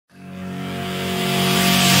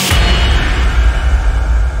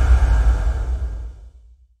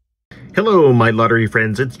Hello, my lottery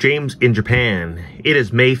friends. It's James in Japan. It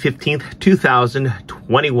is May 15th,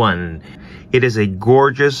 2021. It is a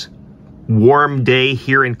gorgeous, warm day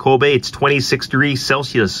here in Kobe. It's 26 degrees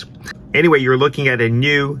Celsius. Anyway, you're looking at a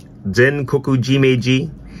new Zenkoku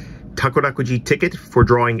Jimeji takarakuji ticket for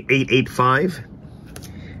drawing 885.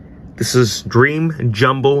 This is Dream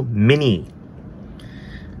Jumbo Mini.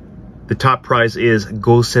 The top prize is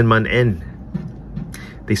Gosenman Yen.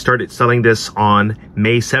 They started selling this on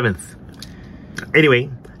May 7th. Anyway,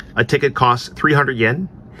 a ticket costs 300 yen,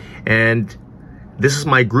 and this is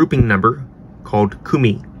my grouping number called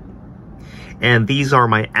Kumi. And these are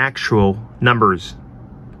my actual numbers.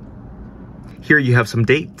 Here you have some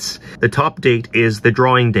dates. The top date is the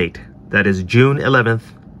drawing date. That is June 11th,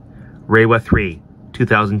 Reiwa 3,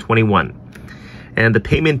 2021. And the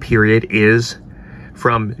payment period is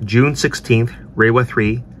from June 16th, Reiwa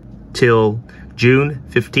 3, till June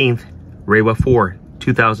 15th, Reiwa 4,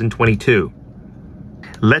 2022.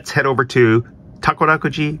 Let's head over to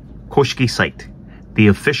Takarakuji Koshiki site, the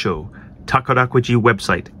official Takarakuji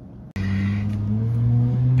website.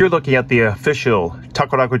 You're looking at the official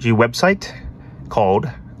Takarakuji website called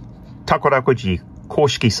Takarakuji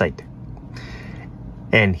Koshiki site.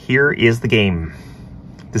 And here is the game.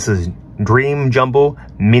 This is Dream Jumbo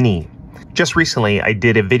Mini. Just recently, I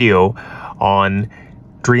did a video on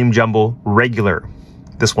Dream Jumbo Regular,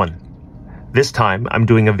 this one. This time, I'm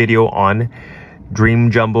doing a video on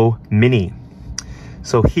Dream Jumbo Mini.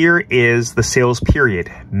 So here is the sales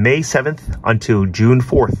period, May 7th until June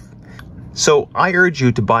 4th. So I urge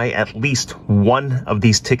you to buy at least one of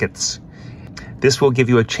these tickets. This will give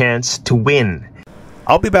you a chance to win.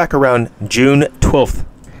 I'll be back around June 12th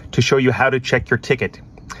to show you how to check your ticket.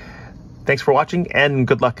 Thanks for watching and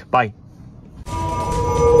good luck. Bye.